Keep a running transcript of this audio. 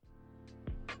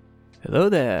Hello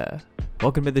there.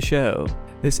 Welcome to the show.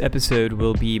 This episode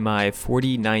will be my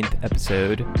 49th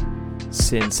episode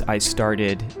since I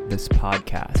started this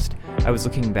podcast. I was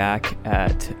looking back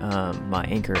at my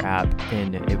Anchor app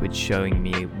and it was showing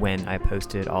me when I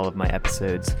posted all of my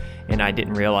episodes, and I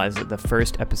didn't realize that the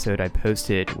first episode I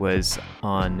posted was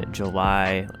on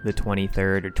July the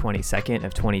 23rd or 22nd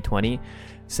of 2020.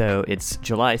 So it's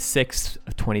July 6th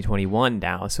of 2021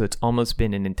 now, so it's almost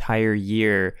been an entire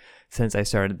year since I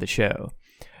started the show.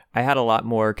 I had a lot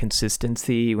more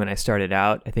consistency when I started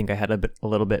out. I think I had a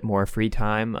little bit more free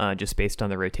time just based on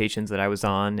the rotations that I was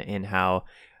on and how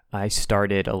I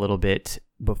started a little bit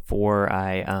before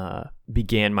I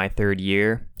began my third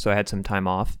year. So I had some time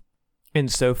off.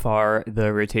 And so far,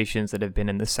 the rotations that have been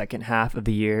in the second half of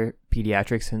the year,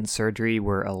 pediatrics and surgery,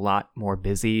 were a lot more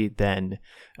busy than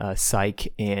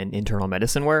psych and internal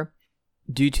medicine were.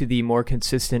 Due to the more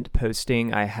consistent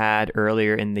posting I had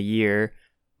earlier in the year,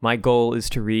 my goal is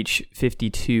to reach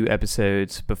 52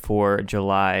 episodes before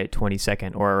July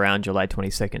 22nd or around July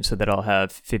 22nd, so that I'll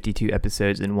have 52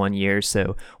 episodes in 1 year,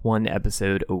 so one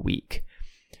episode a week.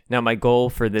 Now, my goal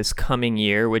for this coming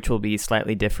year, which will be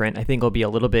slightly different, I think I'll be a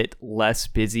little bit less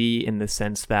busy in the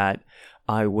sense that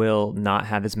I will not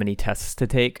have as many tests to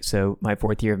take. So my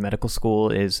fourth year of medical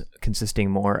school is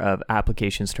consisting more of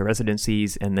applications to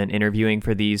residencies and then interviewing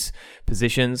for these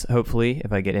positions, hopefully,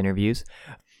 if I get interviews.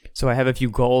 So I have a few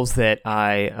goals that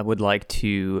I would like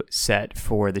to set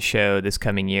for the show this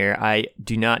coming year. I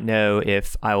do not know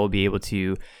if I will be able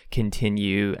to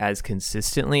continue as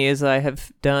consistently as I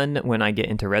have done when I get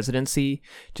into residency,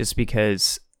 just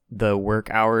because the work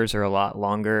hours are a lot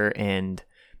longer and,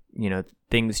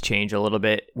 things change a little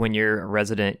bit. When you're a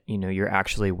resident, you're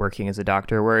actually working as a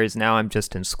doctor, whereas now I'm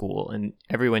just in school, and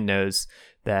everyone knows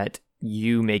that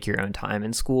you make your own time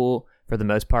in school. For the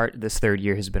most part, this third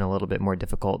year has been a little bit more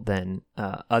difficult than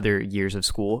other years of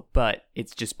school, but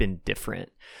it's just been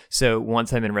different. So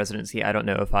once I'm in residency, I don't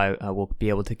know if I will be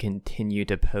able to continue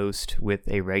to post with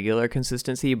a regular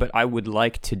consistency, but I would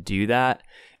like to do that.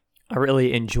 I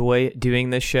really enjoy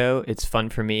doing this show. It's fun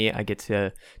for me. I get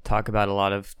to talk about a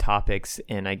lot of topics,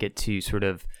 and I get to sort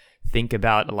of think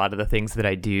about a lot of the things that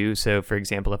I do. So for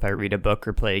example, if I read a book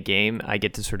or play a game, I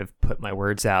get to sort of put my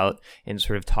words out and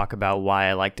sort of talk about why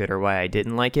I liked it or why I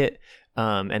didn't like it.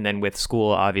 And then with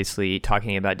school, obviously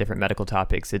talking about different medical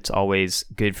topics, it's always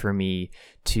good for me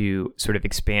to sort of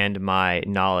expand my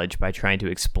knowledge by trying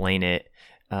to explain it,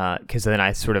 because then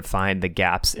I sort of find the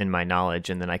gaps in my knowledge,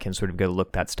 and then I can sort of go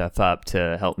look that stuff up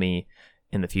to help me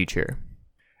in the future.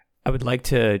 I would like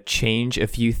to change a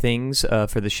few things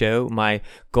for the show. My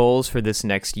goals for this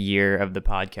next year of the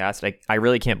podcast, I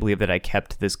really can't believe that I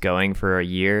kept this going for a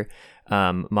year.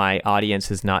 My audience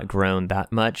has not grown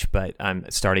that much, but I'm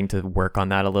starting to work on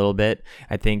that a little bit.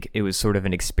 I think it was sort of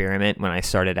an experiment when I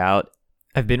started out.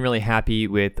 I've been really happy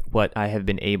with what I have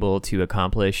been able to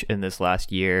accomplish in this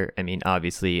last year. I mean,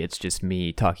 obviously, it's just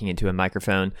me talking into a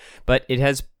microphone, but it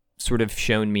has sort of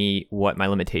shown me what my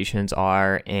limitations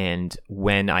are, and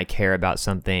when I care about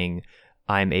something,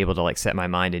 I'm able to set my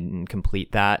mind and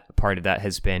complete that. Part of that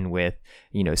has been with,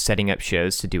 setting up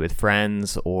shows to do with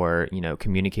friends, or,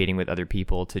 communicating with other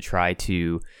people to try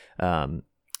to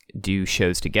do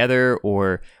shows together,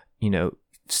 or,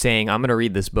 saying, I'm going to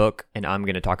read this book and I'm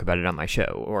going to talk about it on my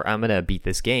show, or I'm going to beat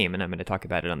this game and I'm going to talk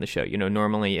about it on the show.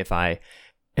 Normally if I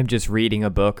am just reading a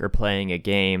book or playing a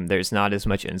game, there's not as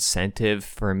much incentive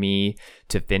for me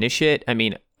to finish it. I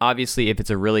mean, obviously if it's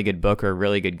a really good book or a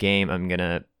really good game, I'm going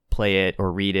to play it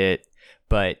or read it,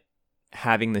 but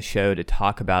having the show to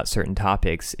talk about certain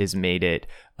topics has made it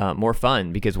more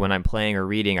fun, because when I'm playing or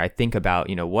reading, I think about,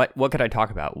 what could I talk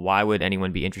about? Why would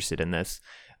anyone be interested in this?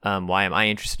 Why am I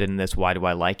interested in this? Why do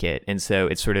I like it? And so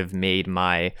it's sort of made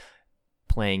my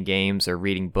playing games or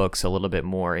reading books a little bit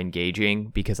more engaging,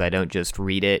 because I don't just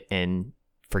read it and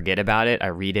forget about it. I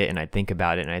read it and I think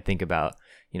about it, and I think about,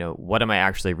 what am I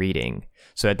actually reading?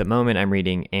 So at the moment I'm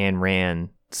reading Ayn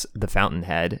Rand's The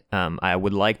Fountainhead. I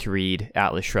would like to read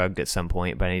Atlas Shrugged at some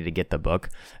point, but I need to get the book.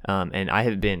 And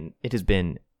it has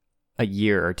been a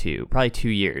year or two, probably 2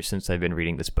 years since I've been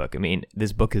reading this book. I mean,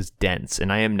 this book is dense,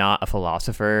 and I am not a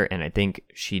philosopher, and I think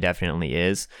she definitely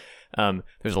is.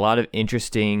 There's a lot of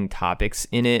interesting topics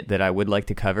in it that I would like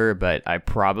to cover, but I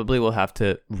probably will have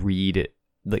to read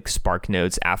Spark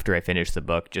Notes after I finish the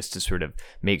book, just to sort of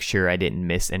make sure I didn't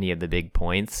miss any of the big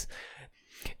points.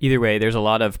 Either way, there's a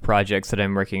lot of projects that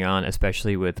I'm working on,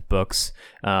 especially with books.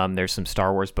 There's some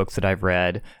Star Wars books that I've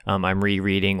read. I'm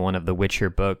rereading one of the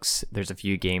Witcher books. There's a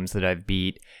few games that I've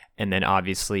beat. And then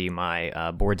obviously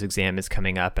my boards exam is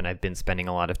coming up, and I've been spending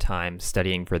a lot of time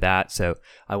studying for that. So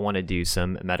I want to do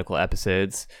some medical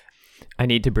episodes. I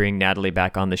need to bring Natalie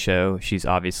back on the show. She's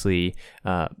obviously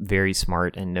very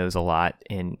smart and knows a lot,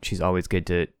 and she's always good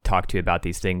to talk to about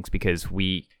these things because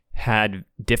we had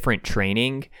different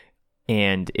training,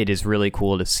 and it is really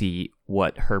cool to see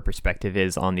what her perspective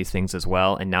is on these things as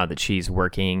well. And now that she's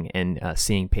working and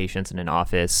seeing patients in an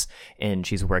office, and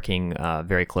she's working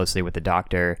very closely with the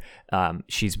doctor,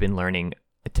 she's been learning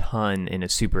a ton in a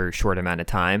super short amount of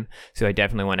time. So I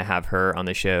definitely want to have her on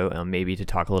the show, maybe to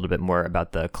talk a little bit more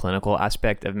about the clinical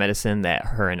aspect of medicine that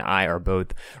her and I are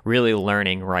both really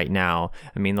learning right now.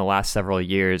 I mean, the last several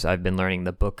years I've been learning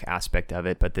the book aspect of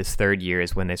it, but this third year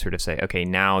is when they sort of say, okay,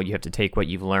 now you have to take what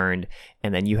you've learned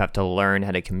and then you have to learn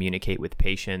how to communicate with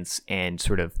patients and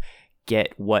sort of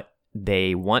get what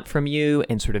they want from you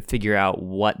and sort of figure out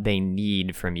what they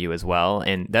need from you as well.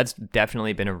 And that's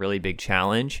definitely been a really big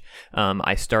challenge.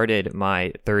 I started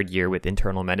my third year with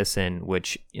internal medicine,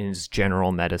 which is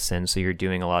general medicine. So you're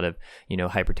doing a lot of,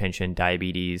 hypertension,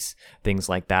 diabetes, things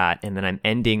like that. And then I'm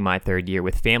ending my third year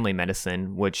with family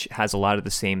medicine, which has a lot of the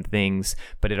same things,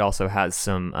 but it also has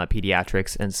some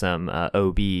pediatrics and some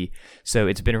OB. So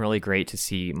it's been really great to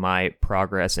see my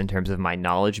progress in terms of my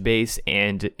knowledge base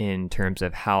and in terms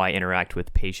of how I interact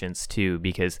with patients too,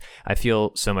 because I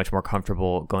feel so much more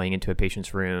comfortable going into a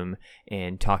patient's room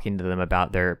and talking to them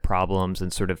about their problems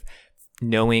and sort of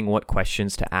knowing what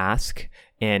questions to ask.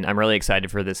 And I'm really excited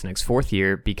for this next fourth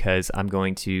year because I'm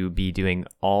going to be doing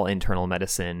all internal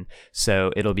medicine.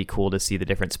 So it'll be cool to see the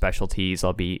different specialties.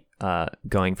 I'll be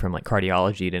going from like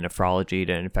cardiology to nephrology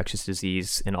to infectious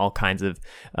disease and all kinds of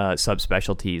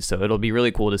subspecialties. So it'll be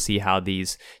really cool to see how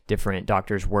these different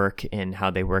doctors work and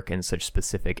how they work in such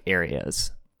specific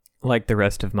areas. Like the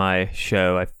rest of my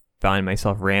show, I find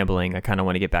myself rambling. I kind of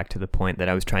want to get back to the point that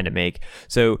I was trying to make.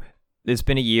 So it's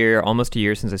been almost a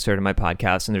year since I started my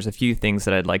podcast, and there's a few things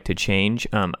that I'd like to change.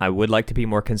 I would like to be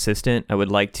more consistent.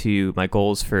 My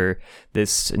goals for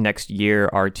this next year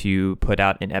are to put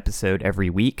out an episode every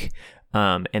week.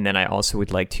 And then I also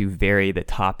would like to vary the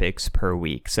topics per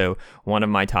week. So one of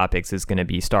my topics is going to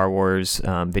be Star Wars,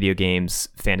 video games,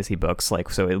 fantasy books.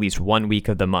 So at least 1 week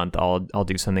of the month, I'll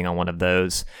do something on one of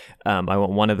those. I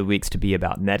want one of the weeks to be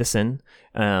about medicine.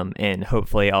 And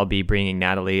hopefully I'll be bringing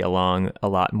Natalie along a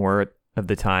lot more of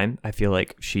the time. I feel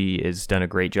like she has done a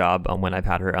great job on when I've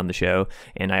had her on the show,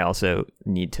 and I also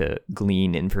need to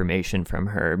glean information from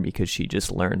her because she just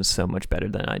learns so much better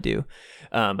than I do.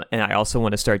 And I also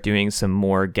want to start doing some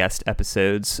more guest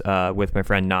episodes with my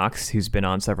friend Knox, who's been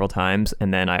on several times.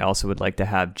 And then I also would like to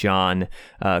have John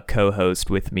co-host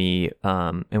with me,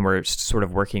 and we're sort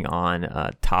of working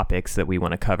on topics that we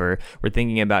want to cover. We're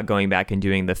thinking about going back and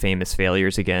doing the famous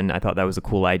failures again. I thought that was a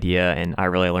cool idea, and I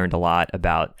really learned a lot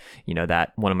about,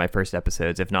 that one of my first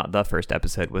episodes, if not the first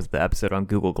episode, was the episode on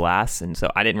Google Glass. And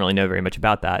so I didn't really know very much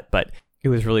about that, but it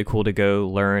was really cool to go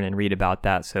learn and read about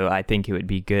that. So I think it would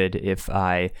be good if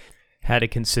I had a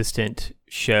consistent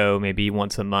show, maybe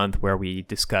once a month, where we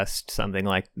discussed something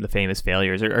like the famous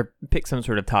failures or pick some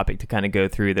sort of topic to kind of go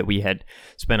through that we had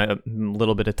spent a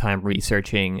little bit of time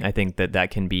researching. I think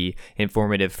that can be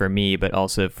informative for me, but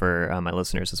also for my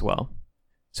listeners as well.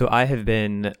 So I have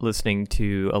been listening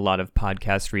to a lot of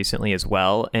podcasts recently as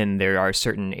well, and there are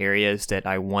certain areas that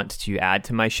I want to add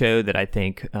to my show that I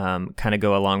think kind of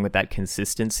go along with that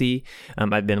consistency.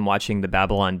 I've been watching the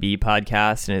Babylon Bee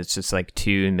podcast, and it's just like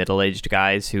two middle-aged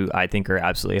guys who I think are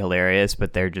absolutely hilarious,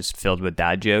 but they're just filled with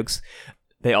dad jokes.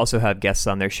 They also have guests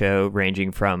on their show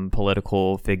ranging from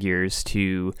political figures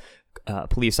to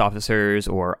police officers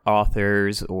or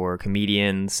authors or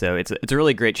comedians. So it's a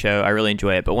really great show. I really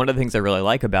enjoy it. But one of the things I really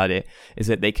like about it is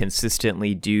that they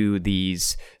consistently do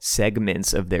these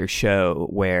segments of their show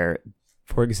where,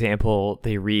 for example,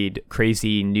 they read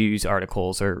crazy news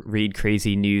articles or read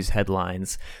crazy news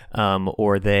headlines,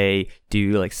 or they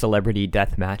do like celebrity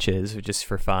death matches just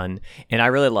for fun. And I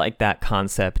really like that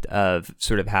concept of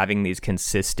sort of having these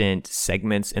consistent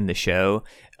segments in the show,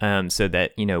 so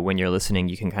that, when you're listening,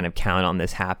 you can kind of count on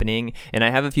this happening. And I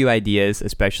have a few ideas,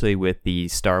 especially with the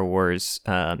Star Wars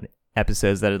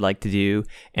episodes that I'd like to do.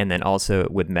 And then also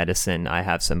with medicine, I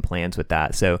have some plans with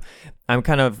that. So I'm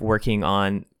kind of working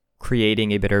on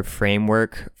creating a better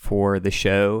framework for the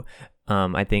show.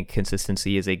 I think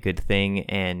consistency is a good thing,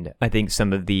 and I think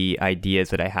some of the ideas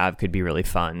that I have could be really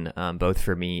fun, both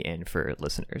for me and for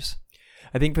listeners.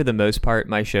 I think for the most part,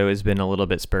 my show has been a little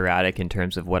bit sporadic in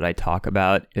terms of what I talk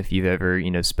about. If you've ever,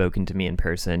 spoken to me in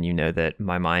person, you know that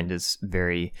my mind is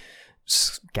very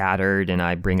scattered and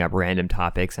I bring up random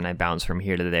topics and I bounce from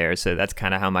here to there. So that's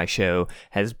kind of how my show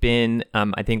has been.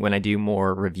 I think when I do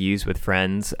more reviews with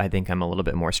friends, I think I'm a little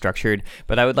bit more structured,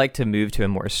 but I would like to move to a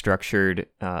more structured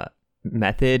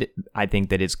method, I think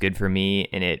that it's good for me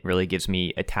and it really gives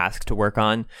me a task to work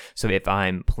on. So if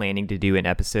I'm planning to do an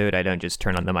episode, I don't just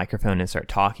turn on the microphone and start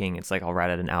talking. It's like I'll write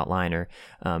out an outline or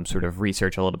sort of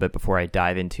research a little bit before I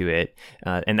dive into it.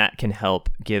 And that can help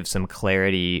give some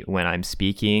clarity when I'm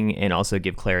speaking and also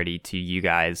give clarity to you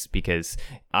guys, because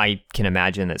I can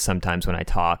imagine that sometimes when I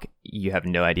talk, you have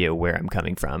no idea where I'm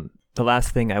coming from. The last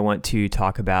thing I want to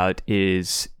talk about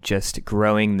is just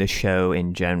growing the show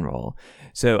in general.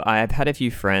 So I've had a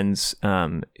few friends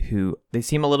who they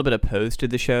seem a little bit opposed to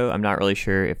the show. I'm not really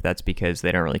sure if that's because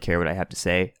they don't really care what I have to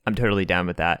say. I'm totally down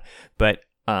with that. But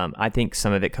I think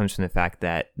some of it comes from the fact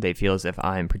that they feel as if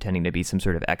I'm pretending to be some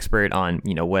sort of expert on,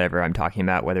 whatever I'm talking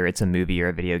about, whether it's a movie or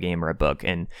a video game or a book.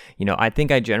 And, I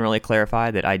think I generally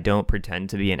clarify that I don't pretend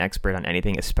to be an expert on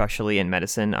anything, especially in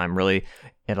medicine. I'm really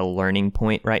at a learning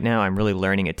point right now. I'm really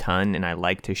learning a ton and I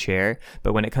like to share.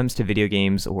 But when it comes to video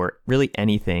games or really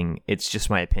anything, it's just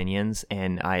my opinions.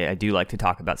 And I do like to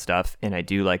talk about stuff and I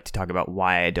do like to talk about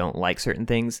why I don't like certain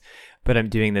things. But I'm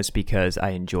doing this because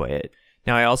I enjoy it.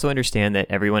 Now, I also understand that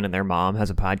everyone and their mom has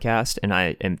a podcast, and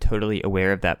I am totally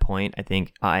aware of that point. I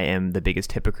think I am the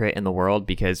biggest hypocrite in the world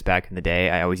because back in the day,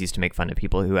 I always used to make fun of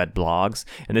people who had blogs,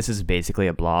 and this is basically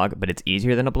a blog, but it's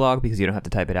easier than a blog because you don't have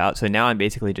to type it out. So now I'm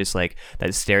basically just like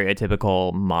that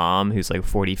stereotypical mom who's like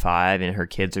 45 and her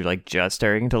kids are like just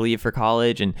starting to leave for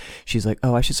college, and she's like,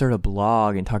 oh, I should start a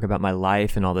blog and talk about my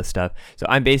life and all this stuff. So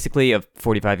I'm basically a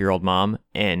 45-year-old mom,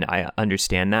 and I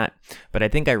understand that, but I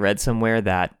think I read somewhere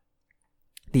that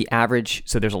the average,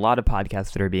 so there's a lot of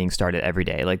podcasts that are being started every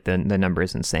day, like the number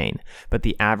is insane, but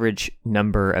the average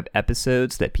number of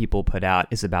episodes that people put out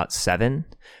is about 7,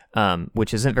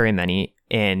 which isn't very many.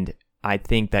 And I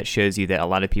think that shows you that a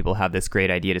lot of people have this great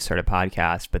idea to start a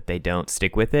podcast, but they don't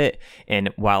stick with it. And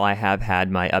while I have had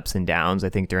my ups and downs, I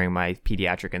think during my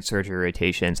pediatric and surgery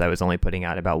rotations, I was only putting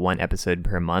out about 1 episode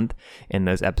per month, and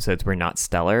those episodes were not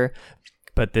stellar.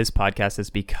 But this podcast has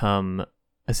become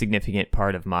a significant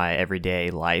part of my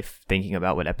everyday life, thinking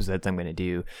about what episodes I'm going to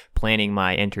do, planning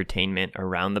my entertainment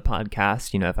around the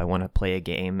podcast. If I want to play a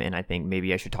game and I think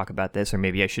maybe I should talk about this, or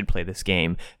maybe I should play this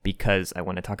game because I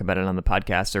want to talk about it on the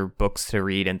podcast, or books to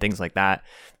read and things like that.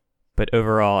 But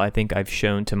overall, I think I've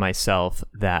shown to myself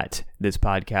that this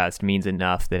podcast means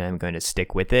enough that I'm going to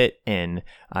stick with it. And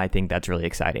I think that's really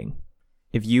exciting.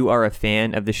 If you are a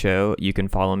fan of the show, you can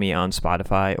follow me on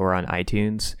Spotify or on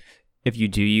iTunes. If you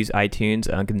do use iTunes,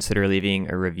 consider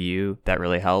leaving a review. That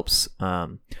really helps.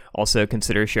 Also,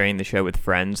 consider sharing the show with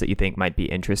friends that you think might be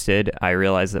interested. I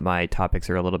realize that my topics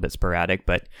are a little bit sporadic,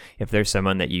 but if there's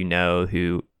someone that you know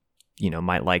who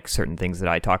might like certain things that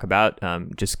I talk about,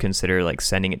 just consider like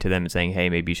sending it to them and saying, hey,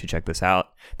 maybe you should check this out.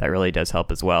 That really does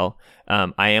help as well.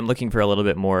 I am looking for a little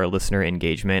bit more listener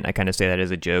engagement. I kind of say that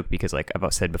as a joke because like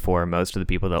I've said before, most of the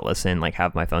people that listen like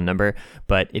have my phone number.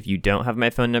 But if you don't have my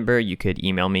phone number, you could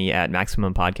email me at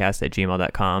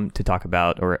maximumpodcast@gmail.com to talk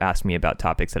about or ask me about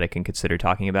topics that I can consider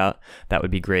talking about. That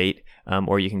would be great.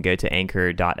 Or you can go to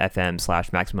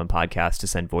anchor.fm/maximumpodcast to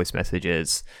send voice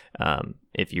messages.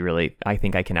 If you really, I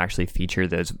think I can actually feature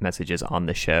those messages on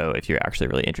the show if you're actually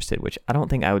really interested, which I don't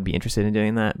think I would be interested in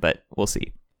doing that, but we'll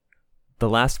see. The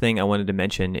last thing I wanted to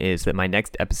mention is that my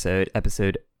next episode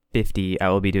 50, I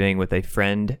will be doing with a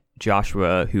friend,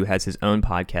 Joshua, who has his own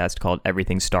podcast called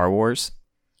Everything Star Wars.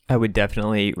 I would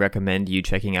definitely recommend you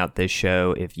checking out this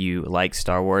show if you like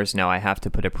Star Wars. Now, I have to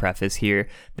put a preface here.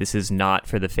 This is not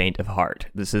for the faint of heart.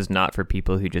 This is not for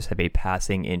people who just have a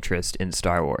passing interest in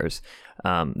Star Wars.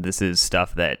 This is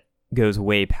stuff that goes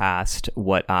way past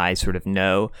what I sort of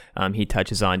know. He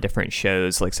touches on different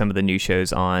shows, like some of the new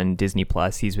shows on Disney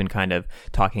Plus. He's been kind of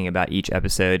talking about each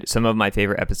episode. Some of my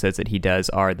favorite episodes that he does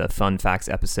are the fun facts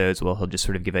episodes. Well, he'll just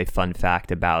sort of give a fun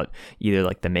fact about either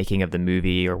like the making of the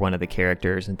movie or one of the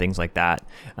characters and things like that.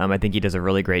 I think he does a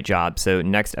really great job. So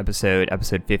next episode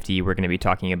 50, we're going to be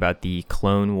talking about the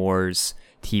Clone Wars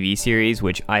TV series,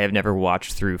 which I have never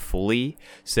watched through fully.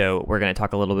 So we're going to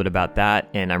talk a little bit about that,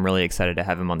 and I'm really excited to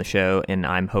have him on the show, and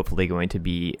I'm hopefully going to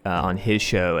be on his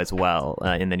show as well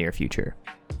in the near future.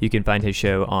 You can find his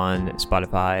show on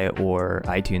Spotify or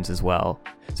iTunes as well.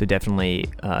 So definitely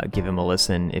give him a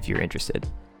listen if you're interested.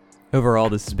 Overall,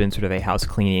 this has been sort of a house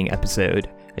cleaning episode.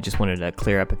 I just wanted to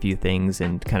clear up a few things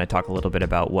and kind of talk a little bit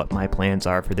about what my plans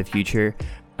are for the future.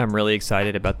 I'm really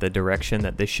excited about the direction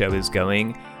that this show is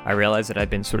going. I realize that I've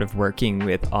been sort of working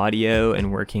with audio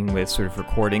and working with sort of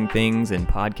recording things and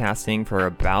podcasting for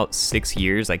about 6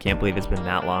 years. I can't believe it's been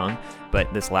that long.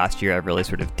 But this last year, I've really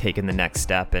sort of taken the next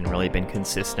step and really been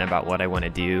consistent about what I want to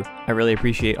do. I really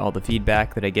appreciate all the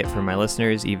feedback that I get from my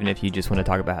listeners. Even if you just want to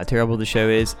talk about how terrible the show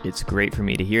is, it's great for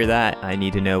me to hear that. I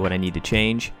need to know what I need to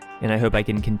change. And I hope I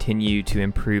can continue to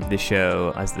improve the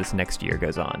show as this next year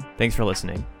goes on. Thanks for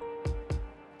listening.